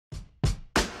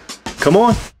Come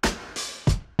on.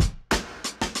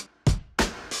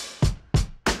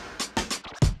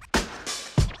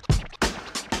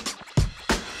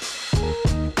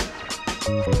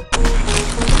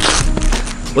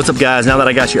 What's up guys, now that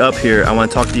I got you up here, I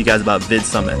want to talk to you guys about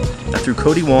VidSummit. Now through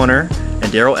Cody Warner and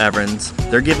Daryl Evans,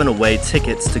 they're giving away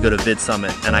tickets to go to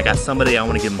VidSummit, and I got somebody I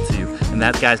want to give them to, and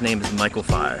that guy's name is Michael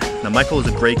Feyrer. Now Michael is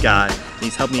a great guy, and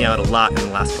he's helped me out a lot in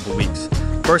the last couple weeks.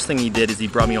 First thing he did is he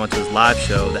brought me onto his live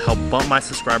show that helped bump my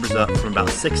subscribers up from about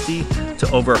 60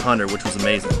 to over 100, which was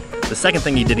amazing. The second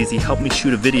thing he did is he helped me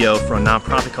shoot a video for a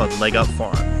nonprofit called Leg Up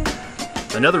Farm.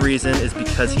 Another reason is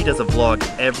because he does a vlog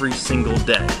every single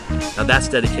day. Now that's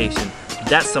dedication.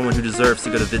 That's someone who deserves to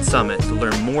go to VidSummit to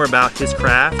learn more about his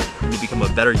craft and to become a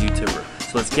better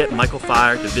YouTuber. So let's get Michael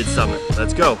Feyrer to VidSummit.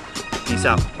 Let's go. Peace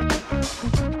out.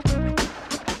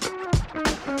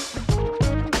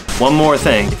 One more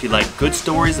thing, if you like good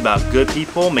stories about good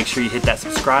people, make sure you hit that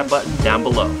subscribe button down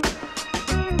below.